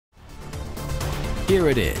Here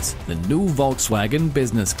it is, the new Volkswagen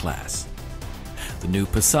Business Class. The new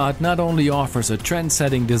Passat not only offers a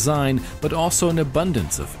trend-setting design, but also an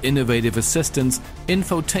abundance of innovative assistance,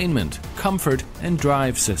 infotainment, comfort and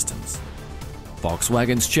drive systems.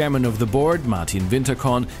 Volkswagen's chairman of the board, Martin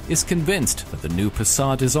Winterkorn, is convinced that the new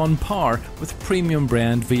Passat is on par with premium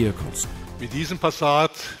brand vehicles. This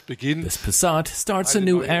Passat starts a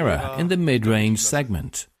new era in the mid-range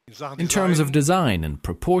segment. In terms of design and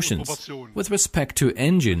proportions, with respect to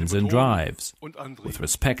engines and drives, with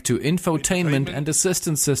respect to infotainment and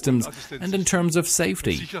assistance systems, and in terms of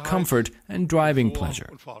safety, comfort and driving pleasure.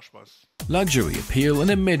 Luxury appeal in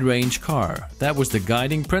a mid-range car. That was the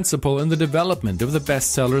guiding principle in the development of the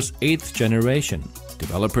bestseller's 8th generation.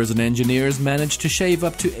 Developers and engineers managed to shave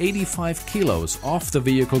up to 85 kilos off the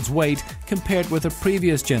vehicle's weight compared with a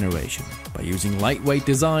previous generation by using lightweight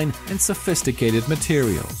design and sophisticated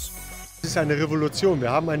materials.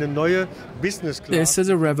 This is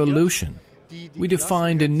a revolution. We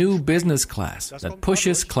defined a new business class that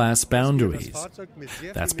pushes class boundaries.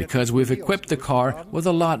 That's because we've equipped the car with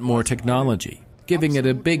a lot more technology, giving it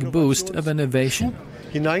a big boost of innovation.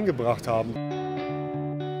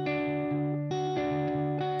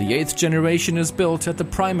 The 8th generation is built at the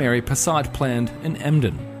primary Passat plant in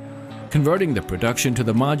Emden. Converting the production to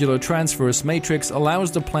the modular transverse matrix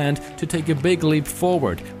allows the plant to take a big leap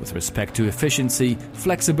forward with respect to efficiency,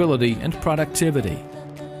 flexibility and productivity.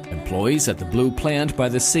 Employees at the blue plant by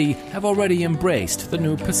the sea have already embraced the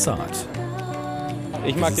new Passat.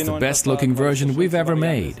 This is the best-looking version we've ever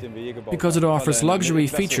made, because it offers luxury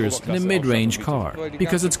features in a mid-range car,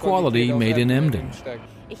 because it's quality made in Emden.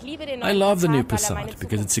 I love the new Passat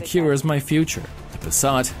because it secures my future. The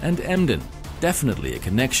Passat and Emden, definitely a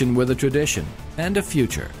connection with a tradition and a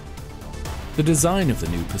future. The design of the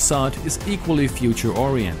new Passat is equally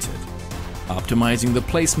future-oriented. Optimizing the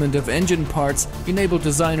placement of engine parts enabled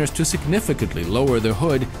designers to significantly lower the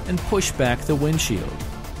hood and push back the windshield.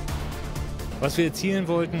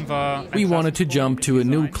 We wanted to jump to a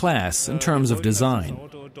new class in terms of design.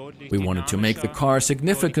 We wanted to make the car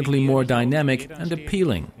significantly more dynamic and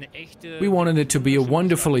appealing. We wanted it to be a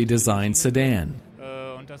wonderfully designed sedan.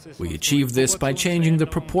 We achieved this by changing the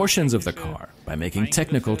proportions of the car, by making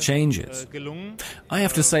technical changes. I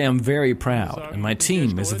have to say I'm very proud, and my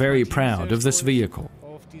team is very proud of this vehicle.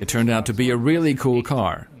 It turned out to be a really cool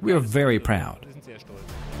car. We are very proud.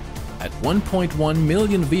 At 1.1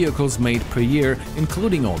 million vehicles made per year,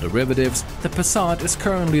 including all derivatives, the Passat is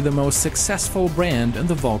currently the most successful brand in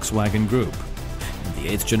the Volkswagen Group. And the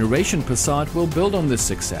 8th generation Passat will build on this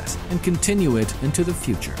success and continue it into the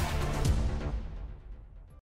future.